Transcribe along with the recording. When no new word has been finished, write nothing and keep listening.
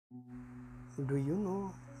Do you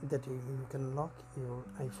know that you can lock your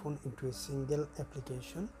iPhone into a single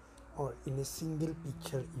application or in a single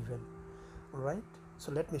picture even? Alright,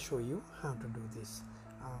 so let me show you how to do this.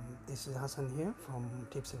 This is Hasan here from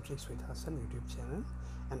Tips and Tricks with Hasan YouTube channel,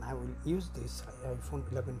 and I will use this iPhone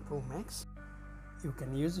 11 Pro Max. You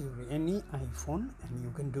can use any iPhone and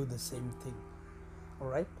you can do the same thing.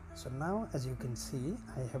 Alright, so now as you can see,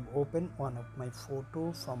 I have opened one of my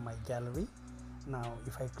photo from my gallery. Now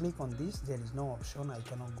if I click on this, there is no option. I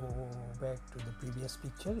cannot go back to the previous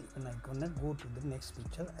picture, even I cannot go to the next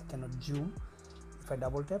picture. I cannot zoom. If I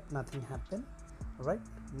double tap, nothing happen. Right,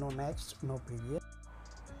 no next, no previous.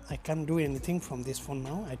 I can't do anything from this phone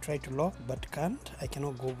now. I try to lock but can't. I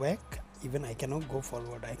cannot go back, even I cannot go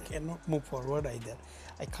forward. I cannot move forward either.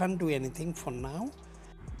 I can't do anything for now.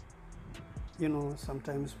 You know,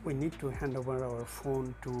 sometimes we need to hand over our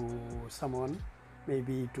phone to someone,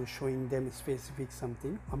 maybe to showing them specific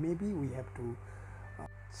something, or maybe we have to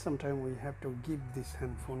sometimes we have to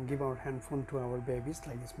give our handphone to our babies,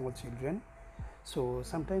 like small children. So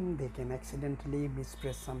sometimes they can accidentally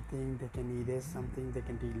mispress something, they can erase something, they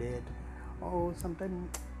can delete, or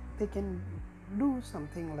sometimes they can do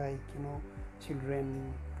something like,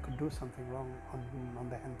 children could do something wrong on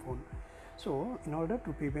the handphone. So in order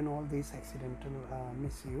to prevent all these accidental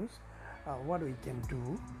misuse, what we can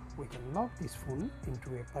do, we can lock this phone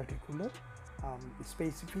into a particular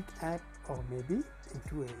specific app, or maybe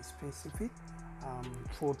into a specific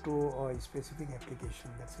photo or a specific application,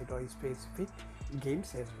 that's it, or specific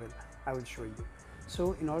games as well. I will show you.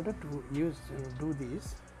 So in order to do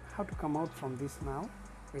this, how to come out from this now,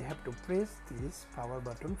 we have to press this power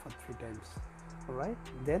button for 3 times. Alright,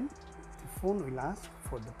 then the phone will ask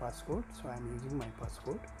for the passcode, so I am using my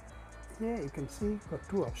passcode. Here you can see got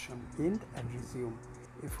 2 options, end and resume.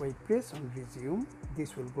 If I press on resume,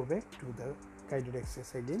 this will go back to the guided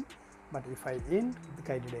access again, but if I end the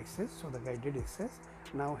guided access, so the guided access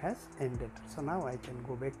now has ended. So now I can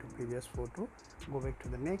go back to previous photo, go back to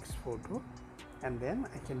the next photo, and then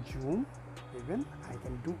I can zoom, even I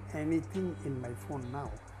can do anything in my phone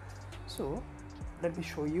now. So let me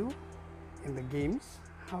show you in the games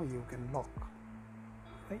how you can lock.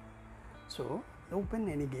 Right, so open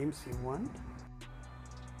any games you want,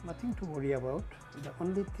 nothing to worry about. The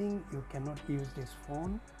only thing, you cannot use this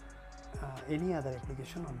phone, any other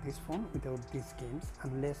application on this phone without these games,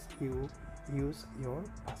 unless you use your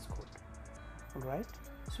passcode. Alright,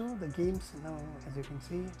 so the games now, as you can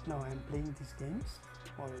see, now I am playing these games.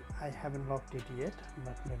 Well, I haven't locked it yet,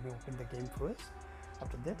 but let me open the game first.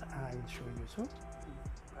 After that I will show you. So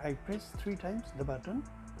I press 3 times the button,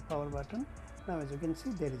 the power button. Now as you can see,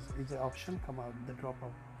 there is an option come out, the drop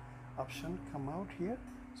of option come out here.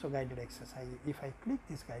 So guided access, if I click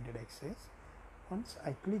this guided access, once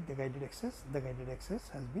I click the guided access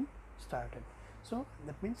has been started. So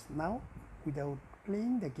that means now without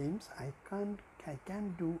playing the games, I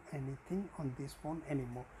can't do anything on this phone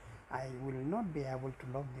anymore. I will not be able to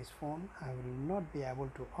lock this phone, I will not be able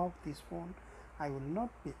to off this phone, I will not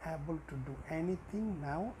be able to do anything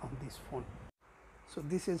now on this phone. So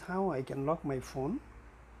this is how I can lock my phone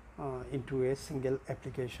into a single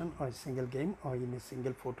application or a single game or in a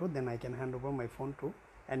single photo. Then I can hand over my phone to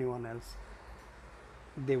anyone else.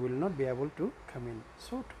 They will not be able to come in.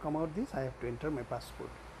 So to come out this, I have to enter my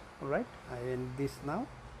passcode. Alright, I end this now.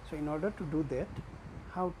 So in order to do that,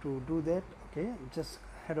 how to do that, okay, just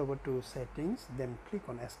head over to settings, then click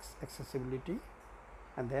on accessibility,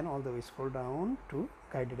 and then all the way scroll down to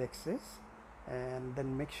guided access, and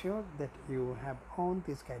then make sure that you have on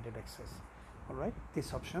this guided access. Alright,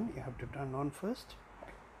 this option you have to turn on first.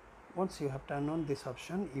 Once you have turned on this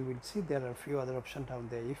option, you will see there are a few other options down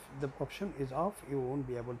there. If the option is off, you won't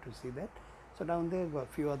be able to see that. So down there got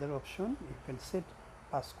a few other options. You can set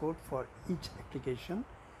passcode for each application,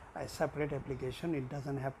 a separate application. It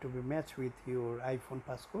doesn't have to be matched with your iPhone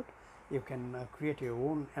passcode. You can create your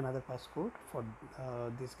own another passcode for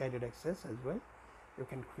this guided access as well. You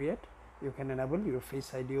can create, you can enable your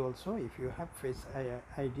Face ID also if you have Face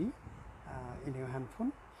ID in your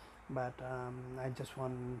handphone. But I just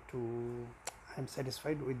want to, I'm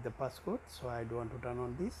satisfied with the passcode, so I don't want to turn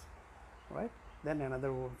on this. Right, then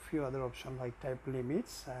another few other options like type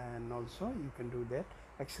limits, and also you can do that.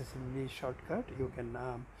 Accessibility shortcut, you can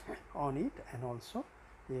on it, and also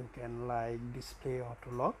you can like display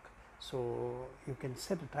auto lock, so you can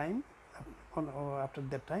set a time on, or after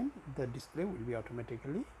that time the display will be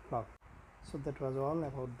automatically locked. So that was all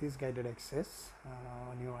about this guided access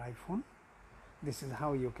on your iPhone. This is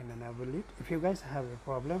how you can enable it. If you guys have a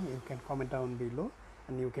problem, you can comment down below,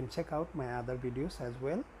 and you can check out my other videos as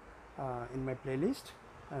well in my playlist.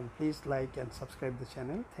 and please like and subscribe the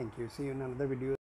channel. Thank you. See you in another video.